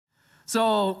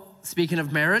So, speaking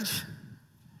of marriage,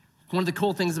 one of the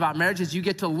cool things about marriage is you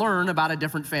get to learn about a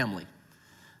different family.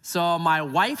 So my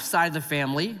wife's side of the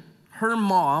family, her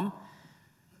mom's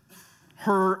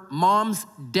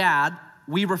dad,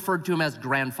 we referred to him as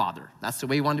grandfather. That's the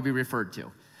way he wanted to be referred to.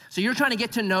 So you're trying to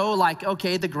get to know,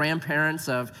 the grandparents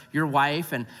of your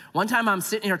wife. And one time I'm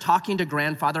sitting here talking to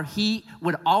grandfather. He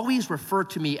would always refer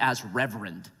to me as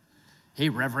Reverend. Hey,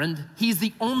 Reverend. He's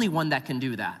the only one that can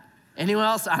do that. Anyone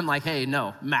else? I'm like, hey,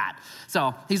 no, Matt.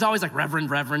 So he's always like,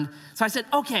 Reverend. So I said,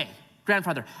 okay,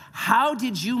 grandfather, how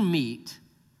did you meet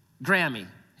Grammy,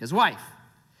 his wife?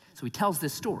 So he tells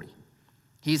this story.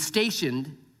 He's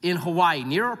stationed in Hawaii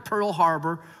near Pearl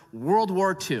Harbor, World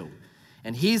War II.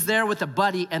 And he's there with a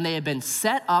buddy, and they had been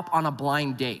set up on a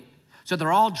blind date. So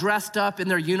they're all dressed up in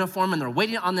their uniform, and they're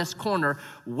waiting on this corner,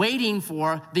 waiting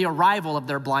for the arrival of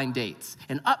their blind dates.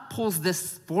 And up pulls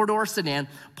this four-door sedan,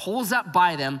 pulls up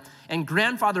by them, and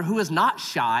grandfather, who is not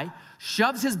shy,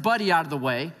 shoves his buddy out of the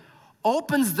way,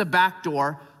 opens the back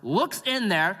door, looks in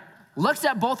there, looks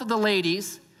at both of the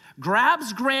ladies,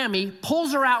 grabs Grammy,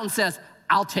 pulls her out, and says,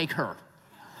 I'll take her.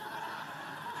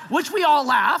 Which we all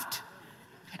laughed.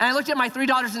 And I looked at my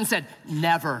 $3 and said,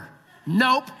 never.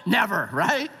 Nope, never,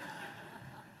 right?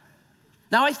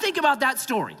 Now I think about that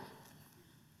story.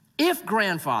 If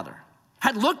grandfather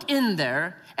had looked in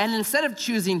there and instead of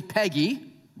choosing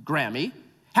Peggy, Grammy,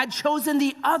 had chosen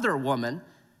the other woman,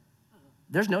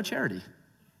 there's no charity,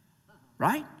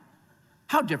 right?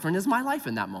 How different is my life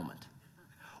in that moment?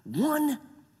 One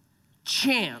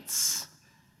chance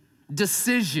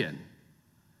decision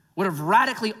would have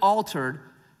radically altered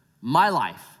my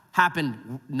life. Happened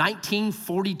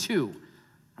 1942.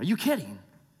 Are you kidding,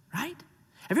 right?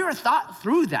 Have you ever thought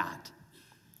through that?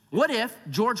 What if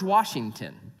George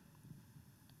Washington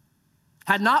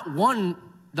had not won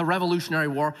the Revolutionary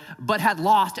War, but had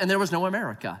lost and there was no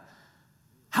America?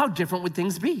 How different would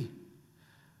things be?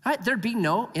 Right? There'd be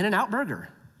no In-N-Out Burger.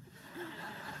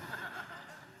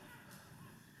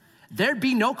 There'd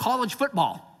be no college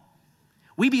football.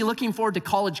 We'd be looking forward to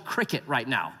college cricket right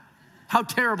now. How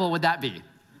terrible would that be?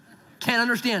 Can't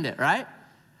understand it, right?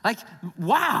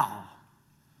 Wow,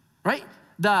 right?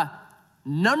 The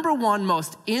number one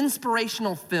most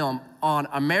inspirational film on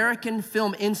American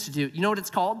Film Institute, you know what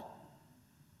it's called?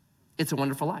 It's a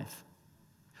Wonderful Life,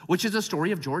 which is a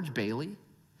story of George Bailey,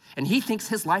 and he thinks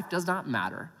his life does not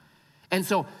matter. And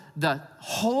so the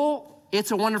whole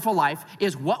It's a Wonderful Life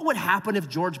is what would happen if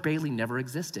George Bailey never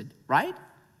existed, right?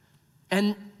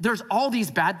 And there's all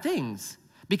these bad things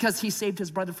because he saved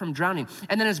his brother from drowning.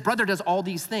 And then his brother does all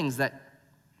these things that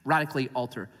radically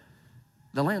alter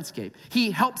the landscape.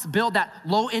 He helps build that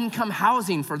low-income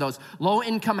housing for those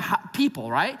low-income people,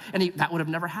 right? And that would have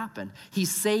never happened. He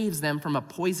saves them from a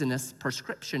poisonous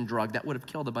prescription drug that would have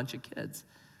killed a bunch of kids.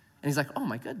 And he's like, oh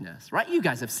my goodness, right? You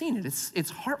guys have seen it.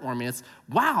 It's heartwarming. It's,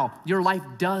 wow, your life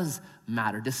does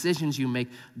matter. Decisions you make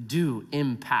do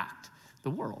impact the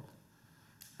world,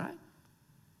 right?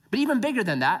 But even bigger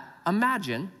than that,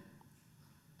 imagine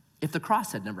if the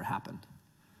cross had never happened.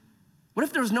 What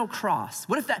if there was no cross?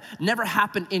 What if that never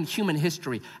happened in human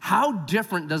history? How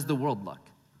different does the world look?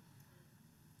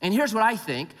 And here's what I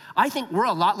think. I think we're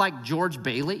a lot like George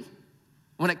Bailey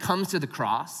when it comes to the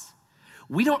cross.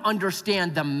 We don't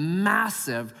understand the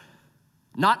massive,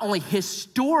 not only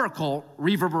historical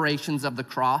reverberations of the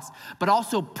cross, but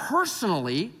also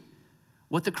personally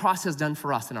what the cross has done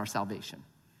for us in our salvation.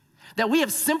 That we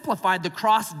have simplified the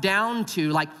cross down to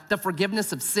like the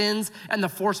forgiveness of sins and the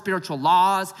 4 spiritual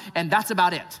laws, and that's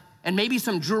about it. And maybe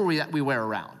some jewelry that we wear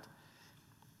around.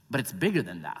 But it's bigger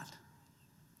than that.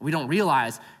 We don't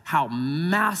realize how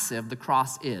massive the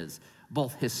cross is,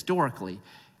 both historically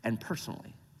and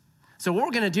personally. So what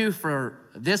we're gonna do for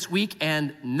this week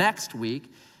and next week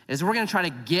is we're gonna try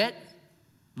to get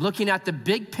looking at the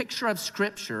big picture of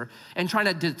Scripture and trying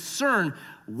to discern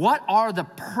what are the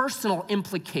personal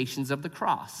implications of the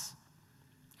cross?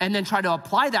 And then try to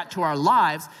apply that to our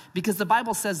lives because the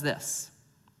Bible says this,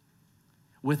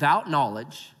 without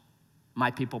knowledge,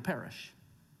 my people perish.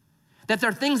 That there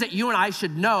are things that you and I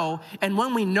should know, and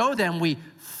when we know them, we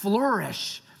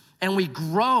flourish and we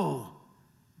grow.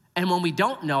 And when we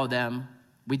don't know them,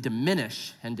 we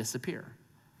diminish and disappear.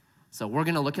 So we're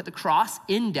gonna look at the cross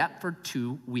in depth for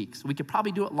 2 weeks. We could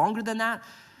probably do it longer than that,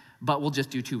 but we'll just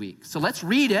do 2 weeks. So let's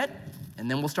read it, and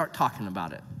then we'll start talking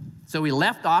about it. So we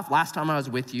left off last time I was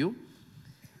with you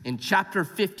in chapter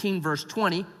 15, verse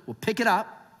 20. We'll pick it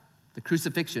up, the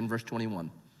crucifixion, verse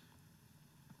 21.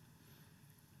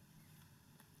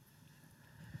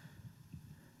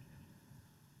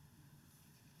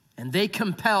 And they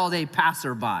compelled a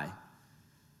passerby,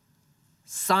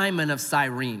 Simon of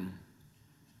Cyrene,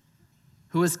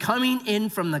 who was coming in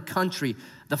from the country,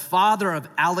 the father of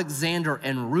Alexander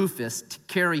and Rufus, to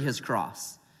carry his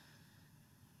cross.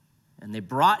 And they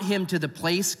brought him to the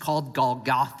place called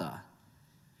Golgotha,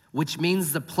 which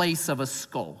means the place of a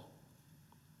skull.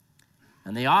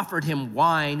 And they offered him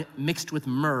wine mixed with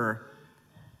myrrh,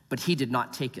 but he did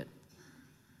not take it.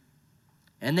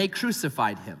 And they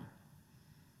crucified him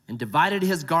and divided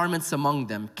his garments among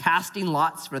them, casting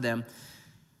lots for them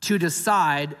to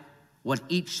decide what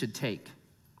each should take.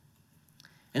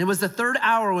 And it was the third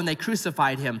hour when they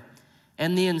crucified him,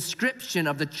 and the inscription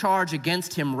of the charge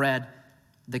against him read,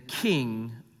 "The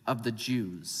King of the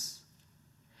Jews."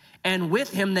 And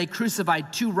with him they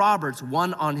crucified two robbers,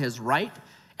 one on his right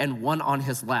and one on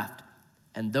his left.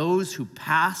 And those who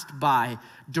passed by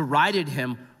derided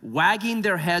him, wagging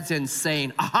their heads and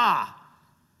saying, "Aha!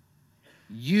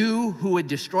 You who would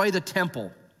destroy the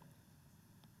temple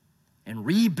and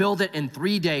rebuild it in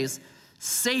 3 days,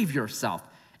 save yourself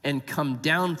and come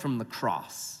down from the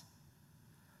cross."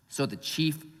 So the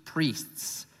chief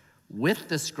priests with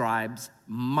the scribes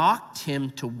mocked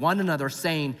him to one another,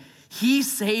 saying, "He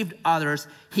saved others,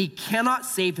 he cannot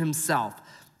save himself.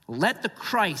 Let the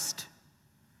Christ,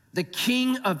 the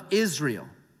King of Israel,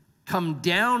 come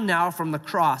down now from the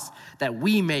cross, that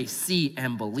we may see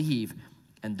and believe."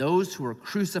 And those who were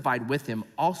crucified with him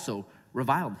also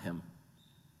reviled him.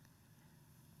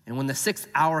 And when the 6th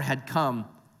hour had come,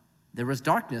 there was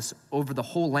darkness over the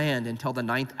whole land until the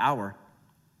 9th hour.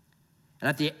 And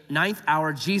at the 9th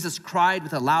hour, Jesus cried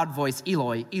with a loud voice,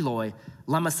 "Eloi, Eloi,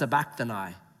 lama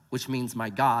sabachthani," which means, my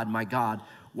God,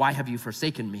 why have you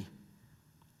forsaken me?"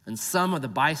 And some of the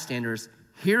bystanders,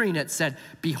 hearing it, said,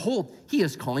 "Behold, he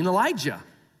is calling Elijah."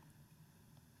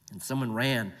 And someone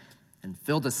ran and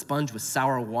filled a sponge with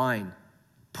sour wine,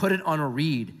 put it on a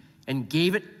reed, and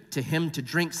gave it to him to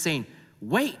drink, saying,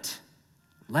 "Wait,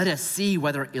 let us see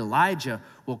whether Elijah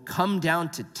will come down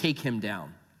to take him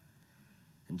down."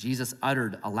 And Jesus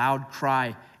uttered a loud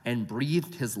cry and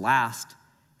breathed his last,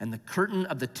 and the curtain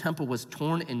of the temple was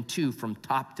torn in two from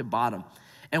top to bottom.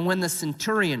 And when the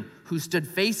centurion who stood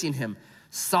facing him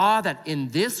saw that in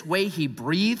this way he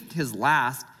breathed his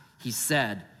last, he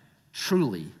said,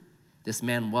 "Truly, this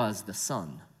man was the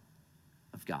Son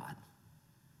of God."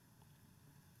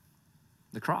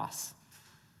 The cross.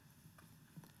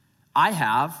 I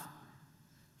have,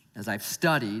 as I've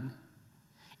studied,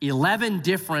 11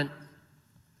 different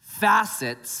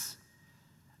facets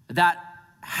that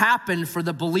happen for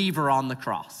the believer on the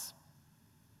cross.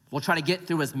 We'll try to get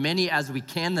through as many as we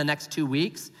can the next 2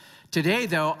 weeks. Today,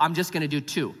 though, I'm just going to do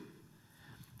 2,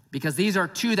 because these are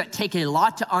 2 that take a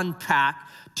lot to unpack,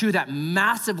 2 that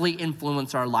massively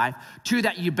influence our life, 2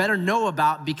 that you better know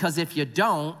about, because if you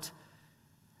don't,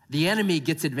 the enemy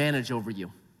gets advantage over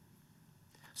you.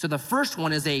 So the first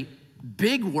one is a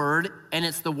big word, and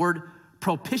it's the word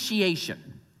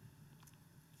propitiation.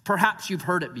 Perhaps you've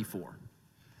heard it before.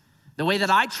 The way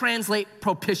that I translate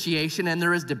propitiation, and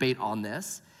there is debate on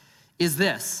this, is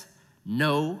this: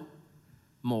 no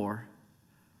more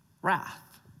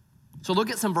wrath. So look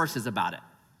at some verses about it.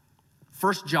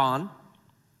 1 John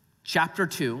chapter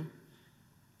 2,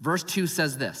 verse 2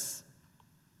 says this: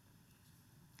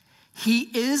 "He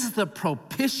is the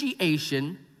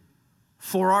propitiation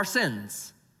for our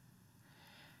sins,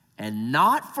 and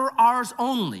not for ours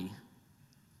only,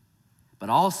 but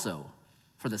also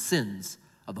for the sins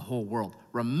of the whole world."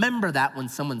 Remember that when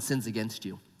someone sins against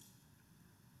you.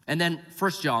 And then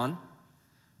 1 John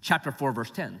chapter 4,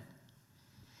 verse 10.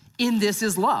 "In this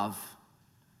is love,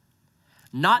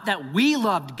 not that we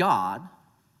loved God,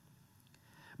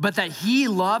 but that he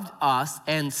loved us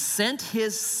and sent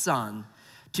his Son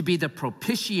to be the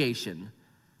propitiation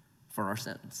for our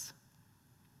sins."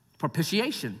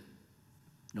 Propitiation,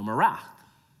 no more wrath.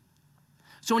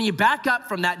 So when you back up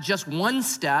from that just one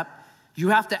step, you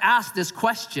have to ask this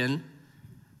question: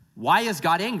 why is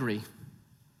God angry?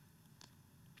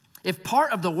 If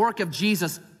part of the work of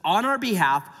Jesus on our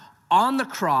behalf on the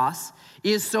cross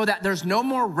is so that there's no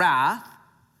more wrath,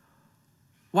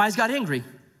 why is God angry?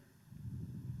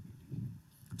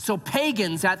 So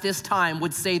pagans at this time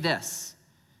would say this.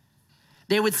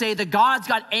 They would say the gods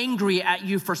got angry at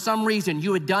you for some reason.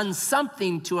 You had done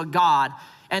something to a god,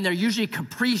 and they're usually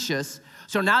capricious.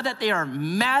 So now that they are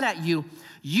mad at you,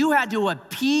 you had to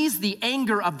appease the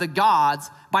anger of the gods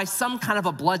by some kind of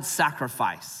a blood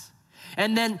sacrifice.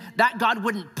 And then that God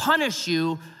wouldn't punish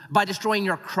you by destroying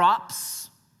your crops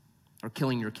or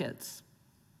killing your kids,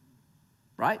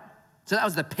 right? So that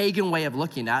was the pagan way of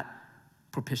looking at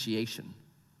propitiation.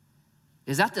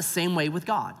 Is that the same way with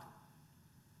God?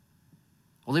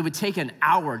 Well, it would take an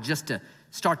hour just to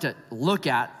start to look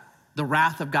at the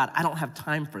wrath of God. I don't have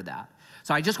time for that.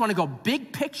 So I just want to go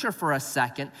big picture for a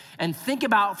second and think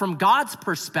about, from God's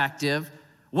perspective,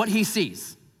 what he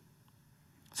sees.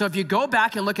 So if you go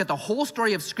back and look at the whole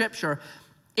story of Scripture,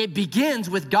 it begins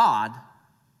with God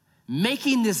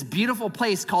making this beautiful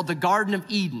place called the Garden of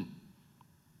Eden.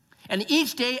 And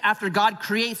each day after God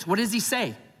creates, what does he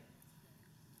say?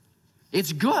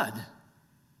 It's good.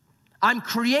 I'm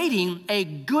creating a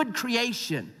good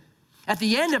creation. At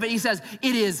the end of it, he says,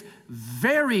 it is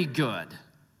very good.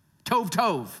 Tov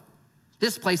tov.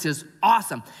 This place is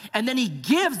awesome. And then he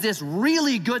gives this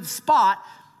really good spot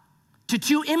to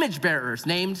two image bearers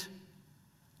named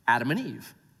Adam and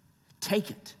Eve. Take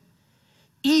it.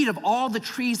 Eat of all the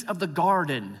trees of the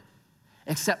garden,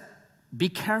 except be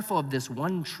careful of this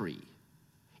one tree.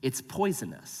 It's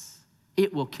poisonous.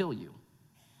 It will kill you,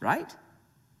 right?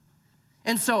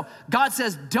 And so God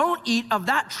says, don't eat of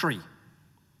that tree.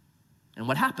 And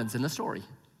what happens in the story?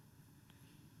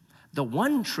 The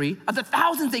one tree, of the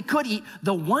thousands they could eat,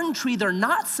 the one tree they're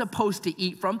not supposed to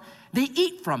eat from, they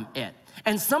eat from it.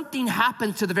 And something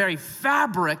happens to the very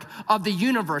fabric of the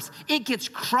universe. It gets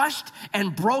crushed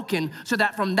and broken so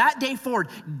that from that day forward,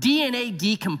 DNA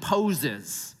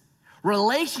decomposes.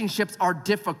 Relationships are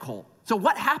difficult. So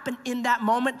what happened in that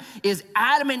moment is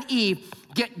Adam and Eve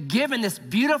get given this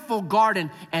beautiful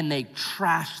garden and they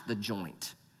trash the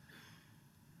joint.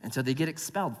 And so they get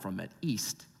expelled from it,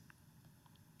 east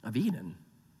of Eden,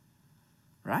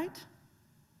 right?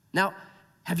 Now,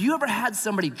 have you ever had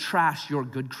somebody trash your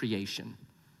good creation?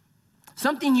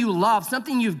 Something you love,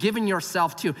 something you've given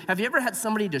yourself to. Have you ever had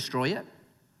somebody destroy it?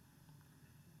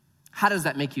 How does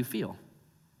that make you feel?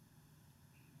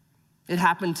 It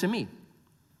happened to me.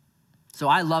 So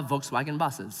I love Volkswagen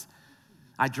buses.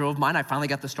 I drove mine. I finally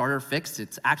got the starter fixed.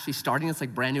 It's actually starting. It's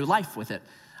like brand new life with it.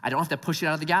 I don't have to push it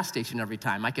out of the gas station every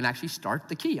time. I can actually start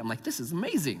the key. I'm like, this is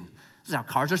amazing. This is how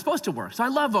cars are supposed to work. So I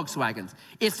love Volkswagens.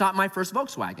 It's not my first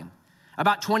Volkswagen.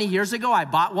 About 20 years ago, I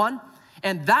bought one,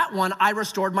 and that one I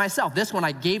restored myself. This one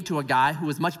I gave to a guy who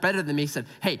was much better than me. He said,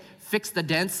 hey, fix the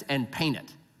dents and paint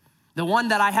it. The one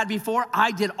that I had before,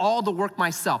 I did all the work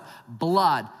myself.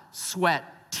 Blood,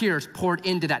 sweat, tears poured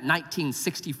into that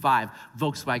 1965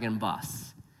 Volkswagen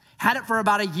bus. Had it for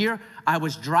about a year. I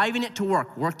was driving it to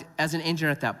work, worked as an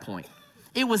engineer at that point.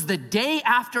 It was the day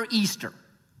after Easter.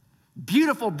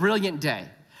 Beautiful, brilliant day.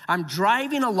 I'm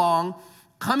driving along,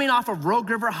 coming off of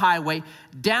Rogue River Highway,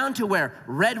 down to where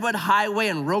Redwood Highway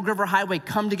and Rogue River Highway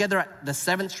come together at the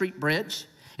 7th Street Bridge.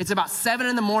 It's about 7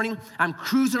 in the morning. I'm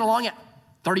cruising along at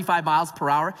 35 miles per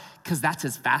hour, because that's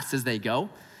as fast as they go.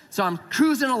 So I'm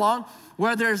cruising along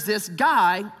where there's this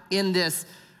guy in this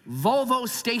Volvo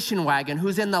station wagon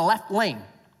who's in the left lane.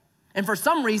 And for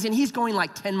some reason, he's going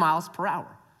like 10 miles per hour.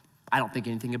 I don't think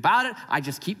anything about it. I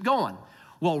just keep going.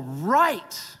 Well,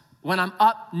 right when I'm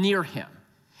up near him,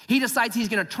 he decides he's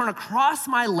gonna turn across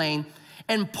my lane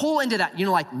and pull into that,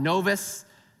 like Novus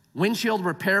windshield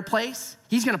repair place.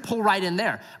 He's gonna pull right in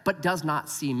there, but does not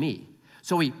see me.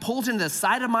 So he pulls into the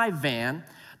side of my van,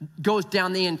 goes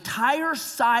down the entire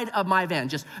side of my van,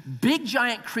 just big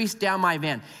giant crease down my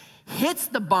van, hits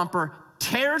the bumper,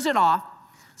 tears it off,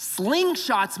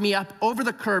 slingshots me up over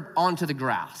the curb onto the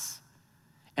grass.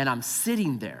 And I'm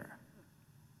sitting there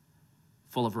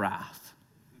full of wrath.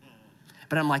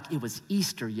 But I'm like, it was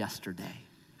Easter yesterday.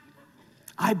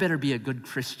 I better be a good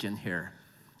Christian here.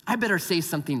 I better say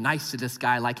something nice to this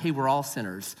guy like, hey, we're all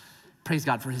sinners. Praise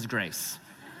God for his grace,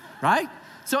 right?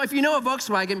 So if you know a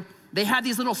Volkswagen, they have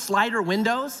these little slider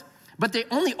windows, but they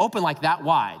only open like that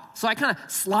wide. So I kind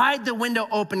of slide the window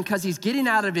open because he's getting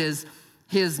out of his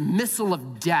missile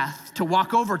of death to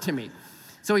walk over to me.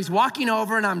 So he's walking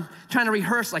over and I'm trying to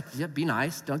rehearse like, yeah, be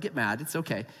nice, don't get mad, it's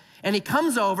okay. And he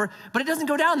comes over, but it doesn't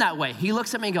go down that way. He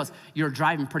looks at me and goes, you're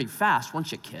driving pretty fast,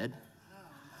 weren't you, kid?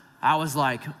 I was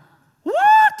like,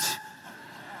 what?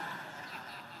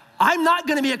 I'm not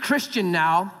gonna be a Christian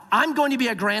now. I'm going to be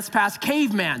a Grants Pass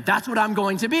caveman. That's what I'm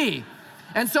going to be.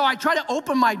 And so I try to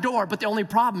open my door, but the only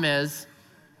problem is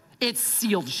it's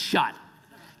sealed shut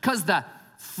because the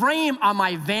frame on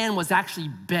my van was actually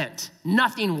bent.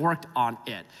 Nothing worked on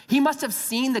it. He must have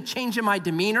seen the change in my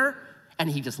demeanor and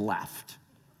he just left.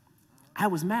 I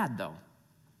was mad though.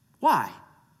 Why?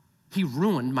 He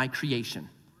ruined my creation.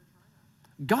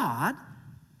 God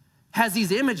has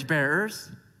these image bearers.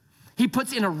 He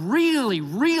puts in a really,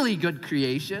 really good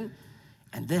creation,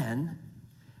 and then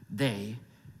they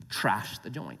trash the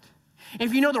joint. And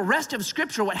if you know the rest of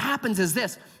Scripture, what happens is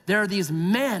this. There are these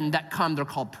men that come, they're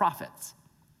called prophets.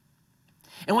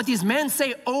 And what these men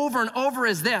say over and over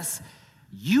is this: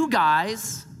 you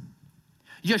guys,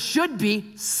 You should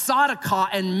be Tzedakah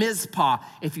and Mizpah.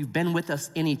 If you've been with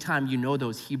us any time, you know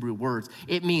those Hebrew words.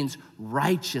 It means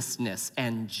righteousness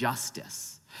and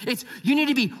justice. You need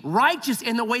to be righteous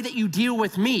in the way that you deal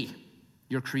with me,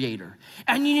 your creator.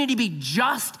 And you need to be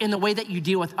just in the way that you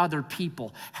deal with other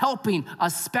people, helping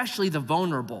especially the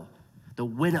vulnerable, the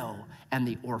widow, and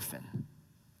the orphan.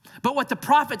 But what the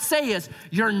prophets say is,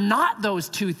 you're not those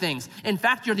two things. In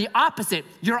fact, you're the opposite.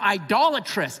 You're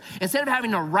idolatrous. Instead of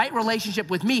having a right relationship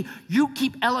with me, you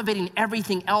keep elevating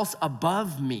everything else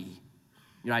above me.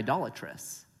 You're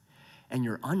idolatrous. And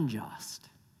you're unjust.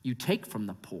 You take from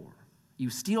the poor. You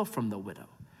steal from the widow.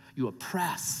 You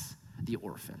oppress the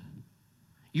orphan.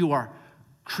 You are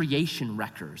creation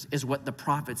wreckers, is what the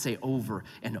prophets say over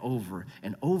and over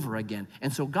and over again.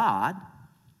 And so God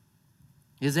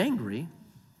is angry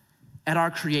at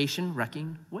our creation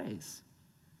wrecking ways.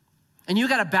 And you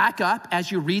gotta back up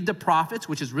as you read the prophets,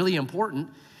 which is really important,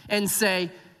 and say,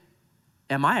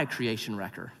 am I a creation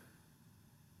wrecker?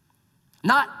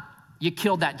 Not you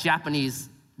killed that Japanese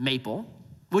maple,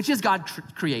 which is God's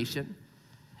creation.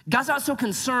 God's not so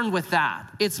concerned with that.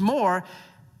 It's more,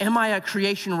 am I a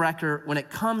creation wrecker when it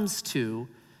comes to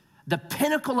the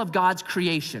pinnacle of God's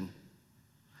creation?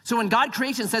 So when God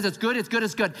creation says it's good, it's good,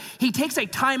 it's good, he takes a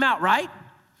time out, right?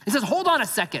 He says, hold on a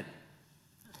second.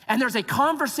 And there's a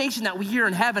conversation that we hear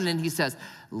in heaven, and he says,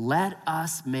 let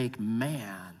us make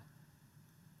man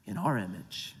in our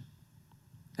image.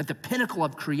 At the pinnacle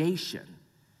of creation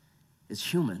is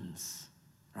humans,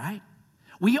 right?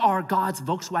 We are God's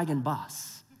Volkswagen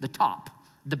bus, the top,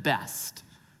 the best,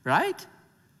 right?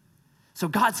 So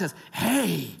God says,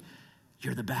 hey,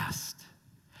 you're the best.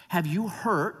 Have you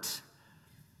hurt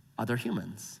other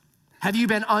humans? Have you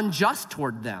been unjust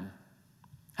toward them?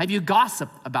 Have you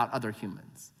gossiped about other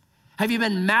humans? Have you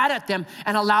been mad at them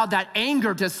and allowed that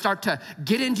anger to start to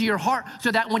get into your heart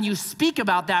so that when you speak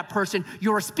about that person,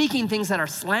 you are speaking things that are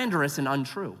slanderous and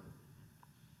untrue?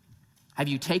 Have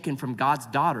you taken from God's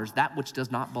daughters that which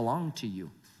does not belong to you?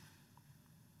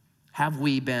 Have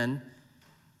we been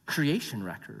creation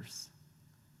wreckers?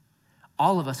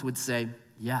 All of us would say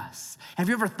yes. Have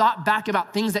you ever thought back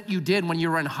about things that you did when you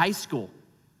were in high school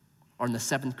or in the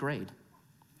 7th grade?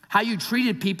 How you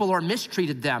treated people or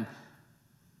mistreated them.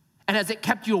 And has it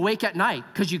kept you awake at night?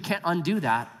 Because you can't undo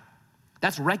that.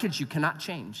 That's wreckage you cannot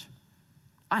change.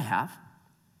 I have.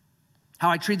 How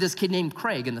I treated this kid named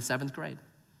Craig in the 7th grade.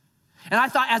 And I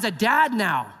thought, as a dad,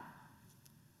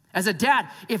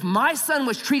 if my son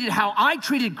was treated how I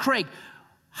treated Craig,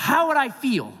 how would I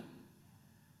feel?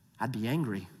 I'd be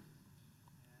angry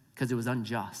because it was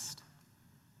unjust.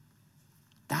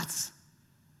 That's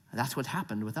what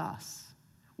happened with us.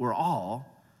 We're all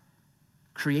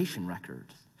creation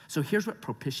records. So here's what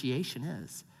propitiation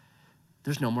is.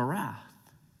 There's no more wrath.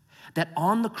 That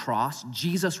on the cross,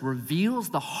 Jesus reveals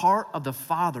the heart of the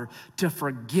Father to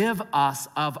forgive us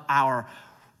of our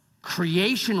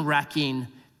creation wrecking,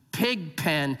 pig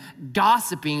pen,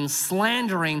 gossiping,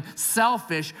 slandering,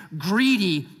 selfish,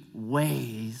 greedy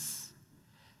ways.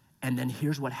 And then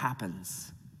here's what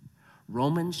happens.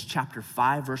 Romans chapter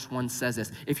 5, verse 1 says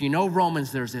this. If you know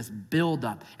Romans, there's this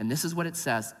buildup, and this is what it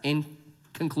says in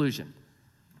conclusion.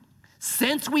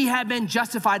 Since we have been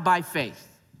justified by faith,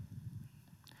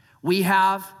 we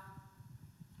have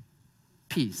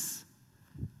peace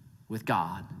with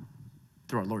God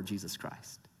through our Lord Jesus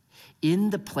Christ. In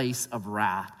the place of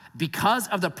wrath, because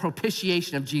of the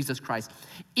propitiation of Jesus Christ,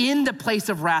 in the place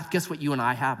of wrath, guess what you and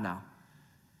I have now?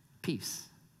 Peace.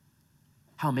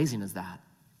 How amazing is that?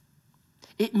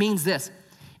 It means this.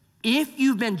 If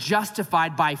you've been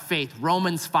justified by faith,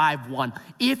 Romans 5:1,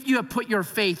 if you have put your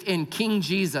faith in King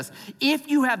Jesus, if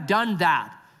you have done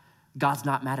that, God's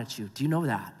not mad at you. Do you know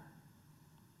that?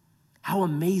 How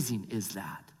amazing is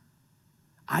that?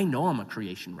 I know I'm a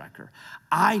creation wrecker.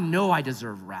 I know I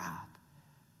deserve wrath,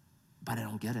 but I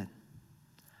don't get it.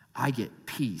 I get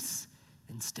peace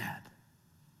instead.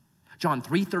 John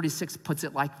 3:36 puts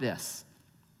it like this.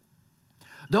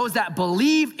 Those that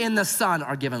believe in the Son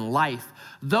are given life.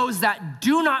 Those that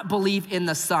do not believe in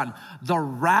the Son, the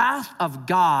wrath of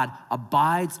God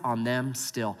abides on them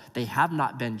still. They have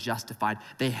not been justified.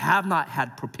 They have not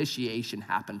had propitiation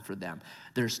happen for them.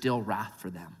 There's still wrath for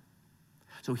them.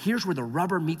 So here's where the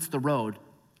rubber meets the road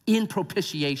in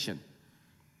propitiation.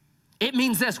 It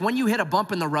means this: when you hit a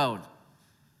bump in the road,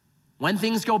 when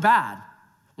things go bad,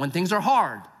 when things are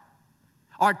hard,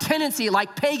 our tendency,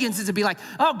 like pagans, is to be like,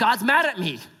 oh, God's mad at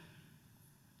me.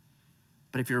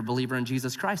 But if you're a believer in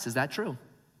Jesus Christ, is that true?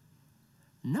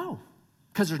 No,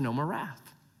 because there's no more wrath.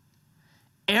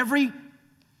 Every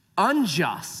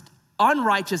unjust,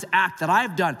 unrighteous act that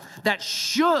I've done that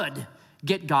should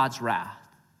get God's wrath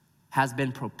has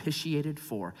been propitiated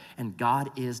for, and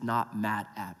God is not mad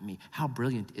at me. How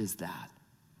brilliant is that?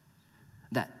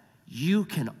 That you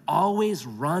can always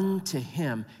run to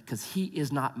him because he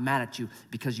is not mad at you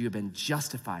because you have been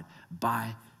justified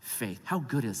by faith. How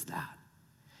good is that?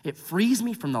 It frees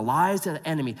me from the lies of the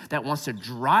enemy that wants to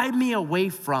drive me away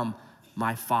from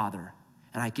my Father.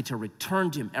 And I get to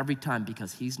return to him every time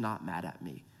because he's not mad at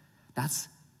me. That's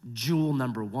jewel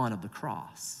number one of the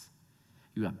cross.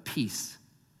 You have peace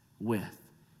with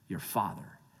your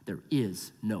Father. There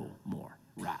is no more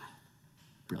wrath.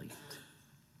 Brilliant.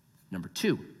 Number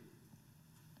two,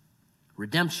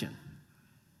 redemption.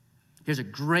 Here's a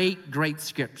great, great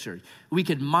scripture. We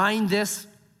could mine this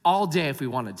all day if we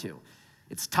wanted to.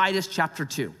 It's Titus chapter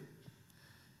 2.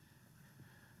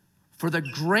 For the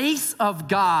grace of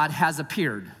God has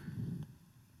appeared,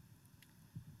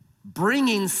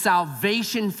 bringing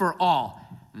salvation for all.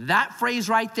 That phrase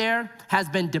right there has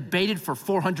been debated for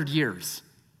 400 years.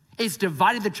 It's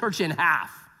divided the church in half.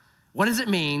 What does it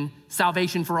mean,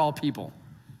 salvation for all people?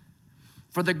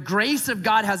 For the grace of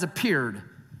God has appeared,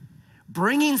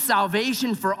 bringing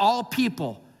salvation for all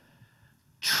people,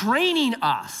 training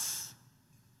us.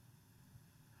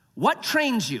 What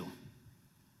trains you?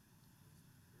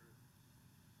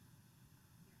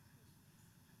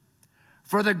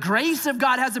 For the grace of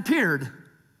God has appeared,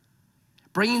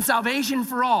 bringing salvation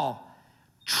for all.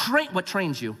 What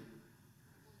trains you?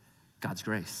 God's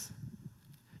grace.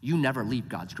 You never leave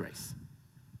God's grace.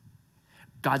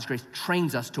 God's grace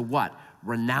trains us to what?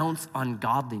 Renounce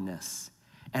ungodliness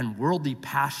and worldly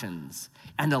passions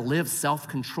and to live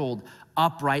self-controlled,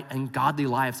 upright, and godly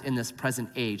lives in this present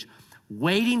age,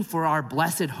 waiting for our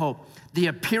blessed hope, the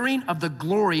appearing of the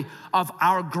glory of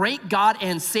our great God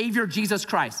and Savior, Jesus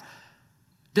Christ.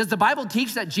 Does the Bible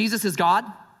teach that Jesus is God?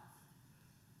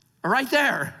 Right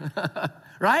there,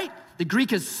 right? The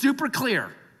Greek is super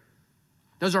clear.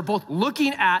 Those are both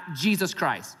looking at Jesus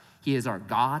Christ. He is our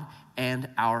God and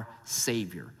our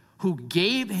Savior, who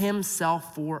gave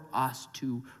himself for us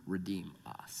to redeem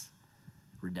us.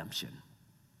 Redemption.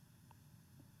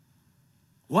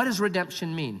 What does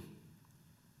redemption mean?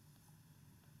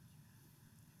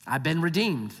 I've been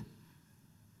redeemed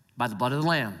by the blood of the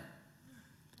Lamb.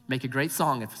 Make a great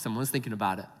song if someone's thinking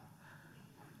about it.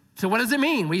 So what does it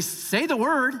mean? We say the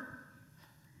word.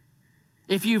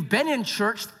 If you've been in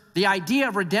church, the idea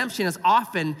of redemption is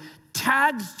often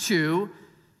tagged to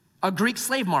a Greek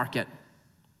slave market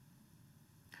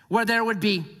where there would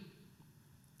be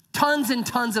tons and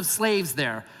tons of slaves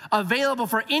there available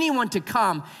for anyone to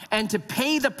come and to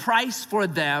pay the price for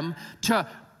them to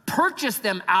purchase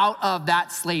them out of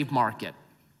that slave market.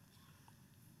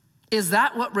 Is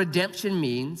that what redemption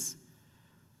means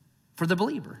for the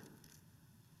believer?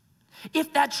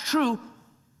 If that's true,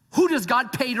 who does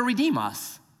God pay to redeem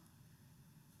us?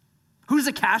 Who does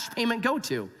the cash payment go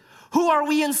to? Who are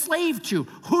we enslaved to?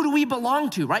 Who do we belong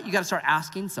to, right? You got to start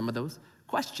asking some of those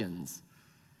questions.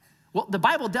 Well, the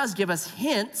Bible does give us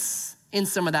hints in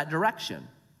some of that direction.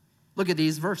 Look at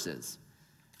these verses.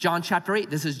 John chapter 8,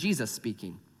 this is Jesus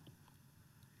speaking.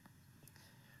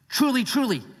 Truly,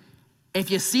 truly, if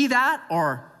you see that,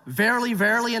 or verily,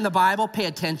 verily in the Bible, pay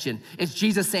attention. It's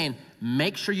Jesus saying,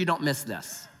 make sure you don't miss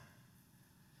this.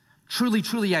 Truly,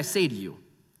 truly, I say to you,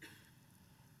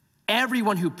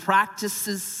 everyone who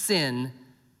practices sin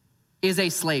is a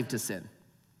slave to sin.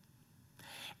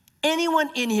 Anyone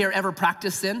in here ever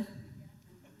practice sin?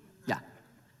 Yeah.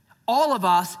 All of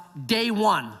us, day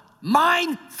one.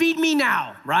 Mine, feed me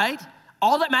now, right?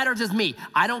 All that matters is me.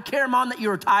 I don't care, Mom, that you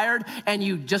were tired and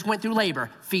you just went through labor.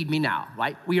 Feed me now,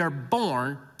 right? We are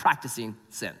born practicing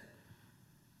sin,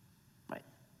 right?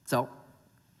 So,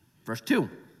 verse 2.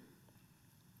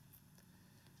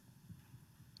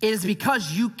 It is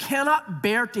because you cannot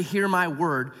bear to hear my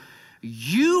word.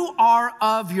 You are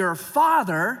of your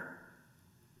father,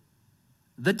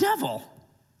 the devil,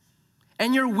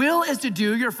 and your will is to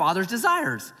do your father's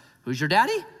desires. Who's your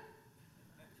daddy?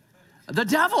 The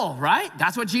devil, right?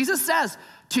 That's what Jesus says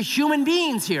to human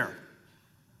beings here.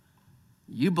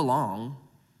 You belong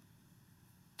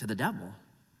to the devil.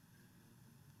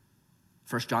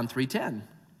 1 John 3:10.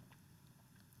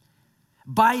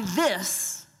 By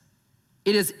this,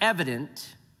 it is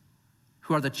evident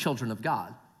who are the children of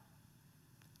God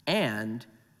and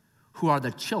who are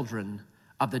the children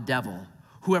of the devil.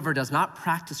 Whoever does not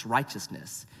practice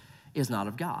righteousness is not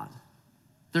of God.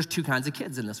 There's two kinds of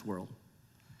kids in this world.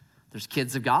 There's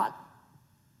kids of God,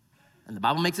 and the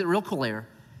Bible makes it real clear.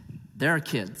 There are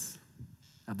kids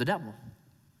of the devil.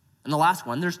 And the last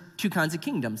one, there's two kinds of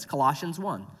kingdoms, Colossians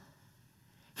 1.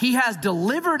 He has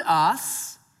delivered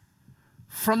us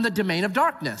from the domain of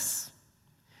darkness.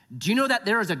 Do you know that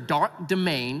there is a dark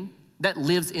domain that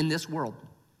lives in this world?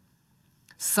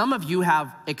 Some of you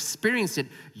have experienced it.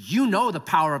 You know the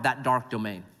power of that dark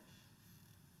domain.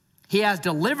 He has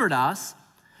delivered us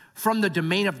from the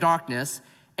domain of darkness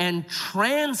and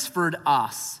transferred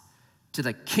us to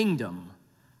the kingdom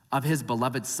of his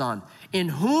beloved Son, in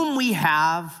whom we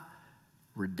have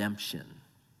redemption,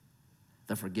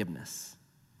 the forgiveness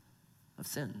of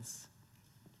sins.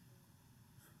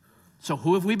 So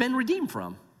who have we been redeemed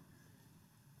from?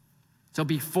 So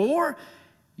before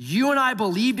you and I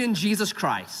believed in Jesus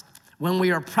Christ, when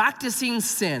we are practicing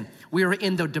sin, we are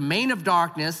in the domain of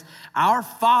darkness. Our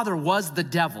father was the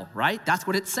devil, right? That's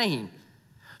what it's saying.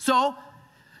 So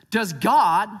does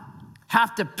God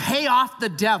have to pay off the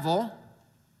devil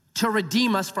to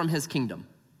redeem us from his kingdom?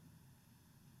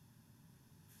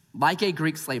 Like a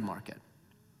Greek slave market.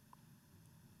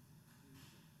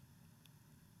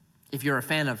 If you're a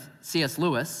fan of C.S.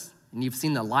 Lewis, and you've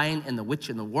seen The Lion and the Witch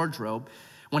in the Wardrobe,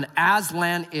 when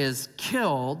Aslan is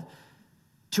killed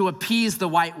to appease the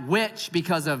White Witch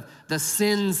because of the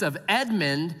sins of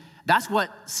Edmund, that's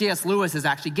what C.S. Lewis is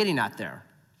actually getting at there.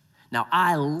 Now,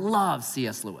 I love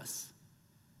C.S. Lewis,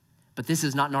 but this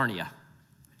is not Narnia.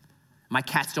 My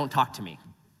cats don't talk to me.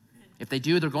 If they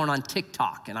do, they're going on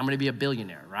TikTok, and I'm gonna be a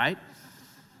billionaire, right?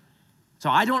 So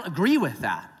I don't agree with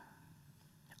that.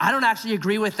 I don't actually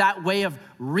agree with that way of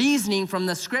reasoning from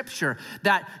the scripture,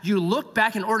 that you look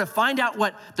back in order to find out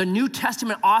what the New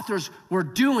Testament authors were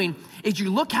doing, is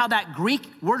you look how that Greek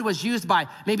word was used by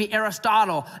maybe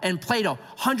Aristotle and Plato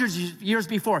hundreds of years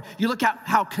before. You look at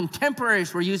how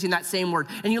contemporaries were using that same word,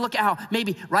 and you look at how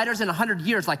maybe writers in 100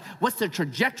 years, like, what's the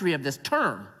trajectory of this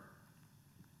term?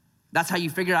 That's how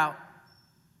you figure out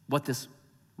what this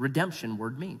redemption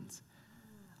word means.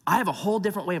 I have a whole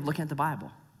different way of looking at the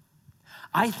Bible.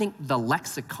 I think the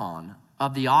lexicon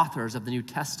of the authors of the New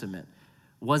Testament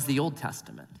was the Old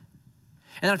Testament.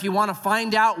 And if you want to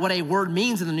find out what a word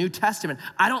means in the New Testament,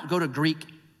 I don't go to Greek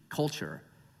culture.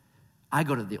 I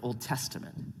go to the Old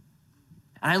Testament.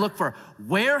 And I look for,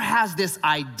 where has this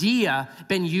idea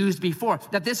been used before?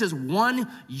 That this is one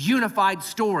unified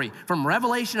story from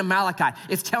Revelation to Malachi.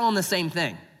 It's telling the same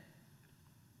thing,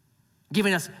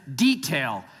 giving us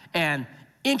detail and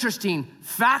interesting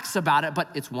facts about it, but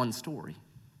it's one story.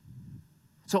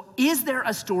 So is there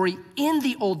a story in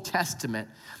the Old Testament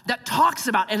that talks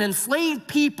about an enslaved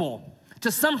people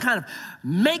to some kind of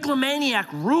megalomaniac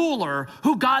ruler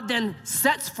who God then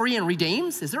sets free and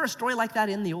redeems? Is there a story like that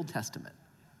in the Old Testament?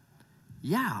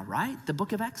 Yeah, right? The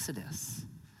book of Exodus.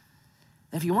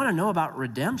 If you want to know about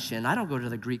redemption, I don't go to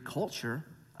the Greek culture.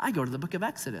 I go to the book of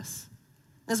Exodus.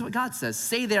 This is what God says.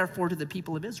 Say therefore to the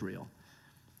people of Israel,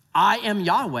 I am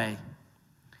Yahweh,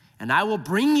 and I will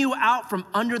bring you out from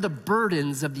under the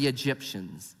burdens of the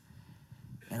Egyptians,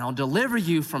 and I'll deliver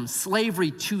you from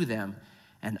slavery to them,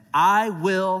 and I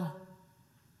will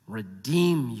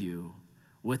redeem you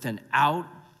with an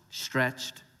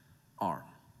outstretched arm.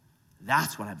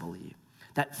 That's what I believe.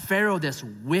 That Pharaoh, this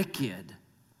wicked,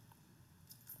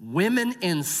 women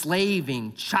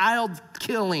enslaving, child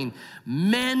killing,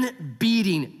 men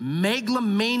beating,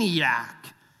 megalomaniac,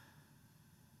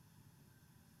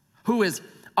 who is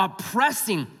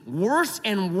oppressing worse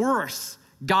and worse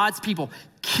God's people,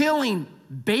 killing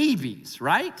babies,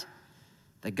 right?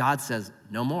 That God says,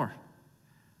 no more.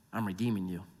 I'm redeeming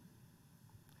you.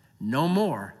 No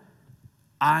more.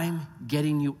 I'm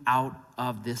getting you out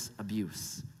of this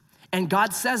abuse. And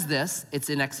God says this, it's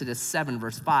in Exodus 7,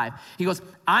 verse 5. He goes,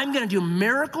 I'm gonna do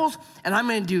miracles and I'm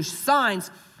gonna do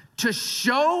signs to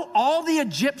show all the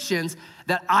Egyptians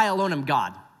that I alone am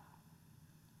God.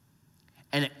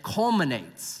 And it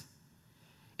culminates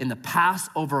in the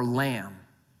Passover lamb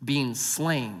being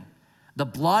slain, the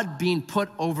blood being put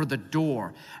over the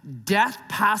door, death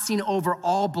passing over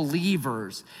all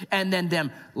believers, and then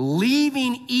them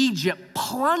leaving Egypt,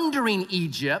 plundering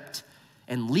Egypt,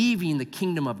 and leaving the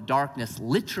kingdom of darkness,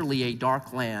 literally a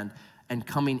dark land, and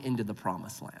coming into the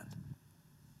promised land.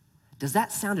 Does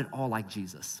that sound at all like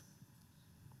Jesus?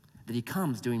 That he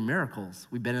comes doing miracles.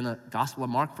 We've been in the Gospel of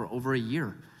Mark for over a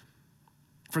year.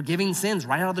 Forgiving sins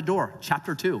right out of the door,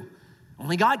 chapter 2.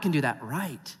 Only God can do that,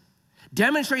 right?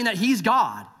 Demonstrating that he's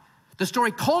God. The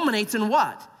story culminates in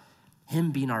what?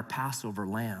 Him being our Passover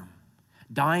lamb,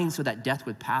 dying so that death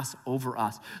would pass over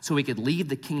us, so we could leave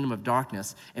the kingdom of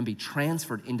darkness and be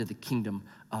transferred into the kingdom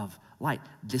of light.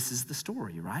 This is the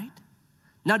story, right?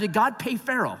 Now, did God pay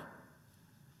Pharaoh?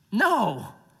 No.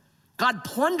 God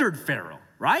plundered Pharaoh,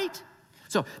 right?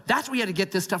 So that's where we had to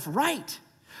get this stuff right.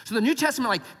 So the New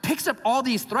Testament picks up all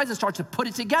these threads and starts to put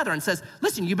it together and says,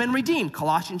 listen, you've been redeemed.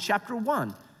 Colossians chapter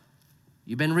 1.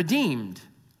 You've been redeemed.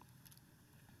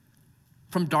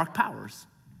 from dark powers.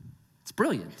 It's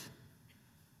brilliant.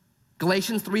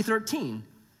 Galatians 3:13,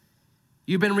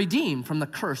 you've been redeemed from the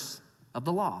curse of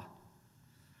the law.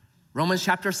 Romans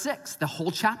chapter 6, the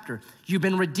whole chapter, you've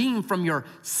been redeemed from your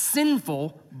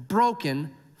sinful,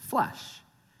 broken flesh.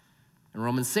 In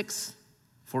Romans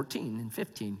 6:14 and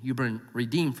 15, you've been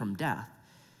redeemed from death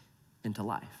into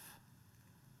life.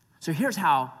 So here's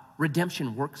how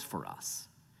redemption works for us.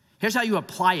 Here's how you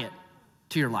apply it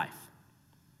to your life.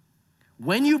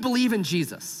 When you believe in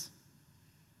Jesus,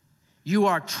 you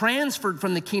are transferred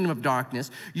from the kingdom of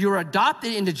darkness. You're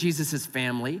adopted into Jesus'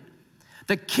 family.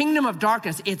 The kingdom of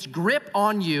darkness, its grip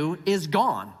on you is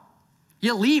gone.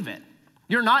 You leave it.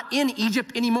 You're not in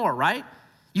Egypt anymore, right?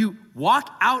 You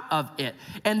walk out of it.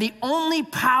 And the only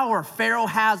power Pharaoh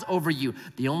has over you,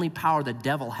 the only power the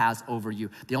devil has over you,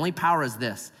 the only power is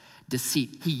this: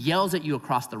 deceit. He yells at you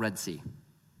across the Red Sea.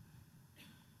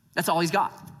 That's all he's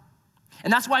got.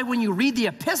 And that's why when you read the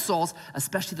epistles,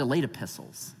 especially the late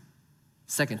epistles,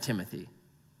 2 Timothy,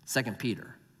 2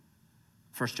 Peter,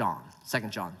 1 John, 2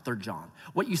 John, 3 John,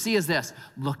 what you see is this: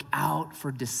 look out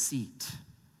for deceit.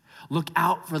 Look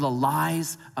out for the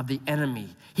lies of the enemy.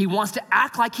 He wants to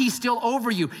act like he's still over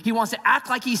you. He wants to act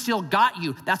like he's still got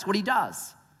you. That's what he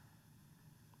does.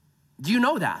 Do you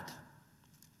know that?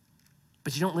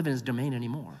 But you don't live in his domain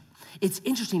anymore. It's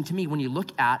interesting to me when you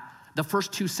look at the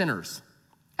first two sinners,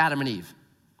 Adam and Eve.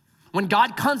 When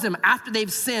God comes to them after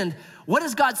they've sinned, what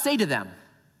does God say to them?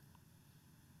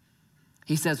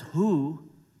 He says, who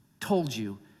told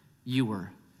you you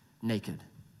were naked?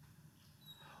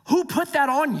 Who put that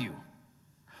on you?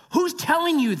 Who's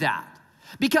telling you that?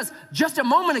 Because just a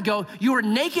moment ago, you were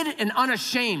naked and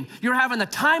unashamed. You're having the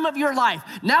time of your life.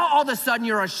 Now all of a sudden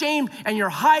you're ashamed and you're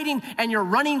hiding and you're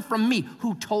running from me.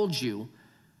 Who told you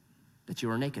that you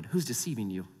were naked? Who's deceiving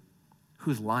you?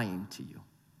 Who's lying to you?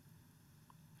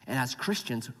 And as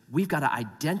Christians, we've got to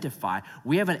identify,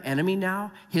 we have an enemy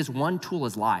now. His one tool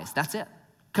is lies. That's it.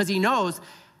 Because he knows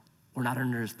we're not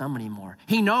under his thumb anymore.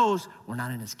 He knows we're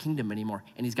not in his kingdom anymore.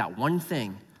 And he's got one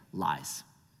thing: lies.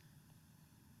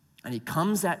 And he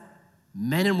comes at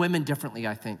men and women differently,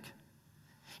 I think.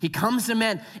 He comes to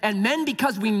men, and men,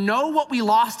 because we know what we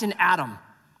lost in Adam.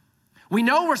 We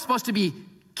know we're supposed to be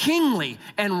kingly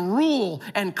and rule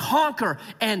and conquer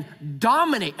and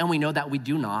dominate, and we know that we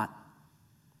do not.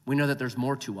 We know that there's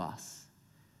more to us.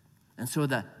 And so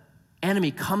the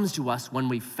enemy comes to us when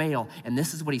we fail, and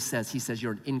this is what he says. He says,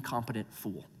 you're an incompetent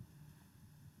fool.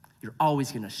 You're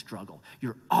always gonna struggle.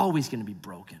 You're always gonna be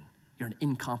broken. You're an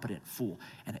incompetent fool.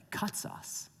 And it cuts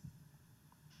us.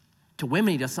 To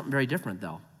women, he does something very different,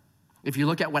 though. If you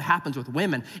look at what happens with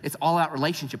women, it's all out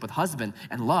relationship with husband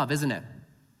and love, isn't it?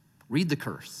 Read the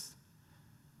curse.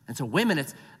 And so women,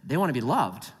 they want to be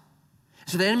loved.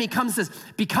 So the enemy comes and says,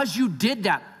 because you did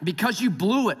that, because you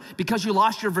blew it, because you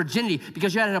lost your virginity,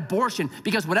 because you had an abortion,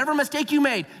 because whatever mistake you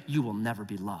made, you will never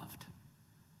be loved.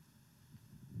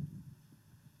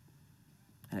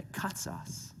 And it cuts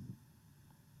us.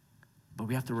 But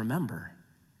we have to remember,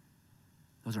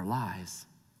 those are lies.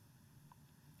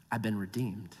 I've been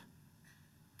redeemed.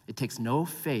 It takes no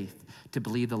faith to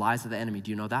believe the lies of the enemy.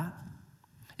 Do you know that?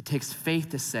 It takes faith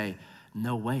to say,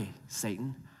 no way,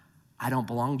 Satan. I don't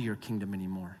belong to your kingdom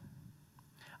anymore.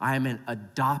 I am an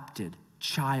adopted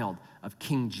child of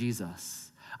King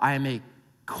Jesus. I am a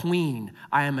queen.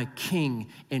 I am a king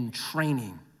in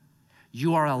training.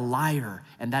 You are a liar,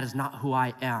 and that is not who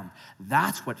I am.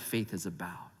 That's what faith is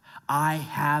about. I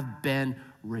have been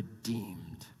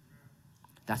redeemed.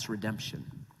 That's redemption.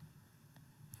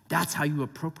 That's how you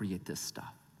appropriate this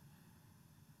stuff.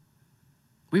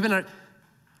 We've been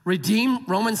redeemed,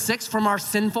 Romans 6, from our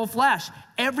sinful flesh.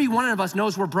 Every one of us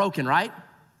knows we're broken, right?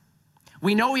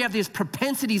 We know we have these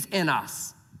propensities in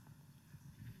us.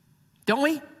 Don't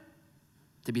we?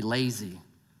 To be lazy,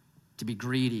 to be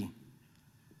greedy,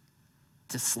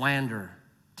 to slander,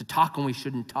 to talk when we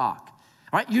shouldn't talk.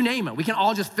 All right, you name it. We can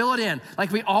all just fill it in.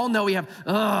 Like we all know we have,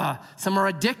 some are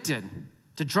addicted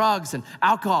to drugs and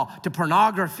alcohol, to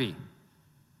pornography.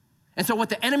 And so what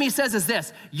the enemy says is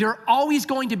this: you're always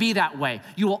going to be that way.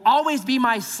 You will always be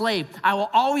my slave. I will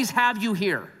always have you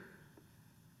here.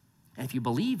 And if you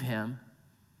believe him,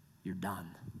 you're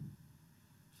done.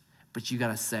 But you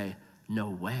gotta say, no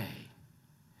way.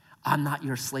 I'm not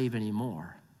your slave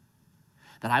anymore.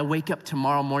 That I wake up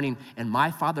tomorrow morning and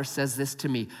my Father says this to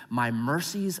me: my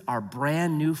mercies are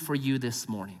brand new for you this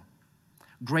morning.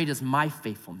 great is my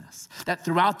faithfulness. That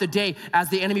throughout the day, as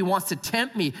the enemy wants to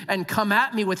tempt me and come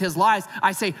at me with his lies,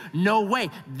 I say, no way,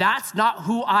 that's not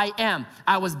who I am.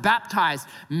 I was baptized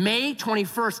May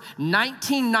 21st,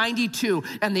 1992,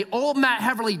 and the old Matt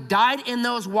Heverly died in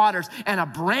those waters, and a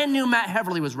brand new Matt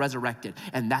Heverly was resurrected,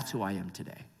 and that's who I am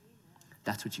today.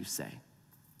 That's what you say.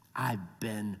 I've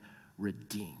been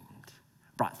redeemed,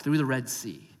 brought through the Red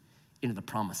Sea into the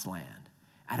promised land.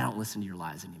 I don't listen to your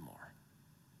lies anymore.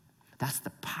 That's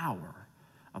the power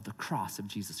of the cross of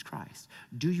Jesus Christ.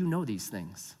 Do you know these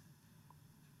things?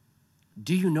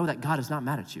 Do you know that God is not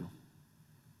mad at you?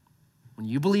 When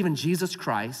you believe in Jesus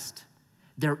Christ,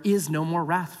 there is no more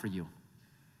wrath for you.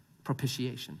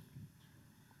 Propitiation.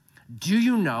 Do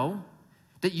you know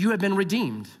that you have been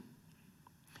redeemed?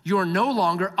 You are no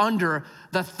longer under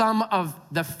the thumb of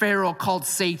the Pharaoh called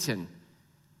Satan.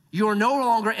 You are no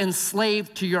longer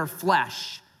enslaved to your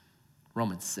flesh.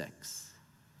 Romans 6.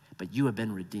 But you have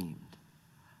been redeemed.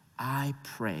 I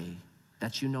pray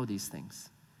that you know these things.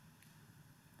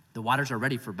 The waters are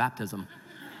ready for baptism.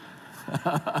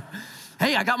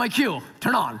 Hey, I got my cue.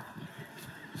 Turn on.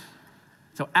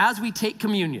 So as we take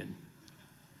communion,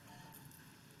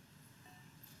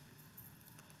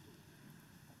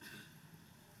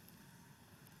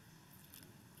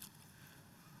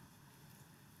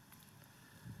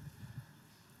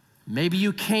 maybe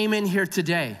you came in here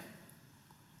today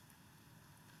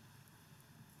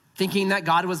thinking that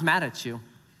God was mad at you.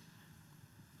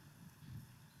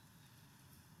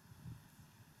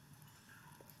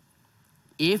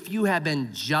 If you have been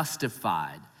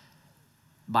justified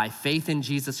by faith in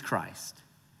Jesus Christ,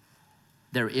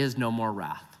 there is no more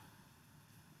wrath.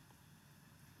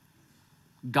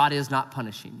 God is not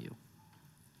punishing you.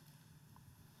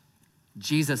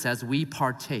 Jesus, as we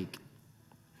partake,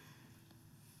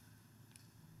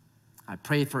 I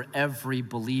pray for every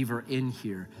believer in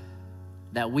here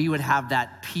that we would have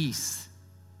that peace,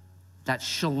 that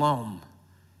shalom,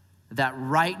 that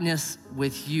rightness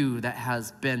with you that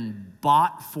has been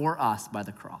bought for us by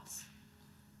the cross.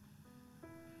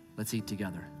 Let's eat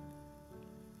together.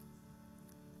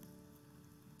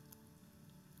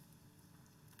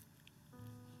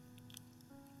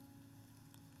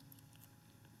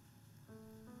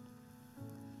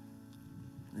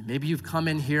 And maybe you've come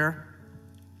in here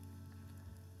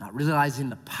not realizing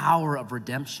the power of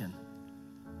redemption.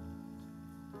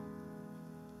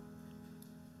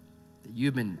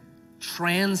 You've been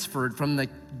transferred from the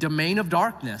domain of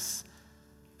darkness,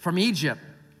 from Egypt,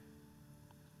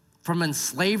 from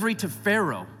slavery to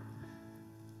Pharaoh,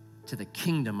 to the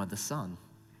kingdom of the Son.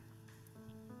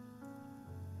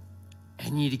 And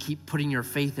you need to keep putting your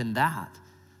faith in that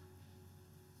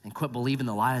and quit believing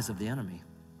the lies of the enemy.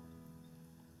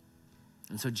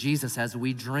 And so Jesus, as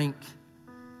we drink,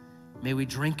 may we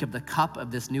drink of the cup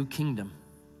of this new kingdom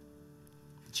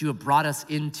that you have brought us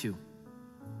into.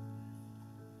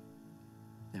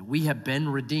 That we have been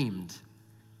redeemed.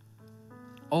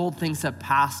 Old things have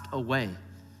passed away.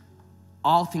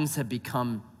 All things have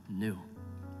become new.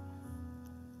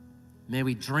 May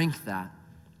we drink that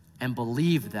and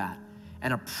believe that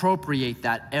and appropriate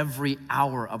that every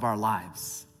hour of our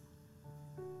lives.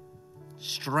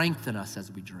 Strengthen us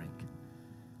as we drink.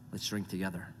 Let's drink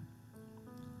together.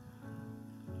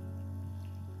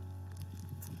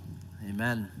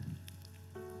 Amen.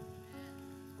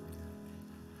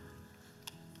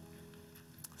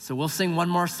 So we'll sing one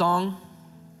more song.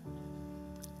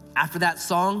 After that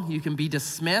song, you can be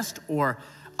dismissed, or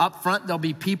up front, there'll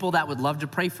be people that would love to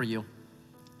pray for you.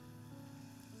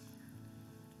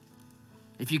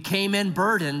 If you came in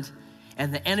burdened,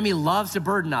 and the enemy loves to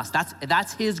burden us,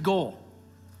 that's his goal.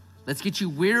 Let's get you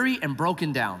weary and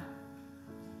broken down.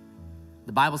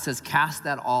 The Bible says, cast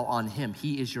that all on him.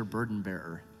 He is your burden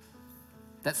bearer.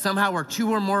 That somehow where two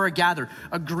or more are gathered,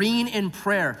 agreeing in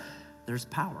prayer, there's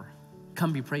power.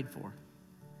 Come be prayed for.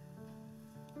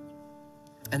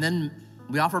 And then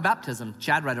we offer baptism.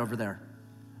 Chad right over there.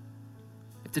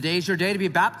 If today is your day to be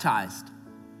baptized,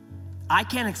 I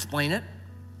can't explain it,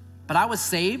 but I was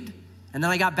saved and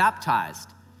then I got baptized.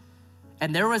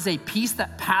 And there was a peace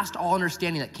that passed all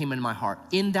understanding that came into my heart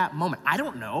in that moment. I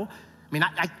don't know. I mean,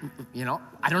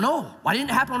 I don't know. Why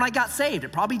didn't it happen when I got saved?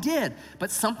 It probably did. But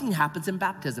something happens in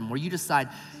baptism where you decide,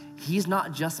 he's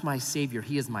not just my Savior,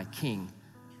 he is my King.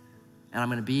 And I'm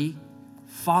gonna be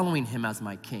following him as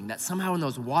my King. That somehow in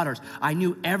those waters, I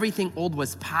knew everything old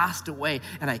was passed away,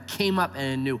 and I came up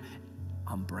and I knew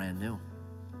I'm brand new.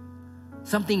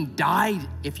 Something died,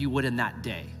 if you would, in that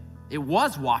day. It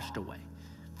was washed away.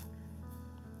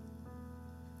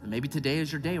 And maybe today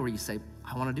is your day where you say,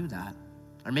 I wanna do that.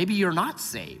 Or maybe you're not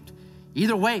saved.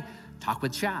 Either way, talk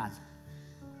with Chad.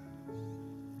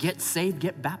 get saved,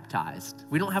 get baptized.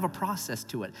 We don't have a process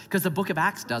to it because the book of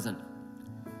Acts doesn't.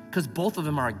 Because both of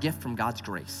them are a gift from God's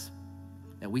grace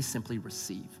that we simply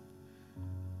receive.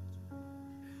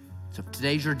 So if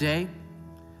today's your day,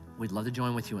 we'd love to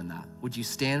join with you in that. Would you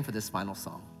stand for this final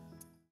song?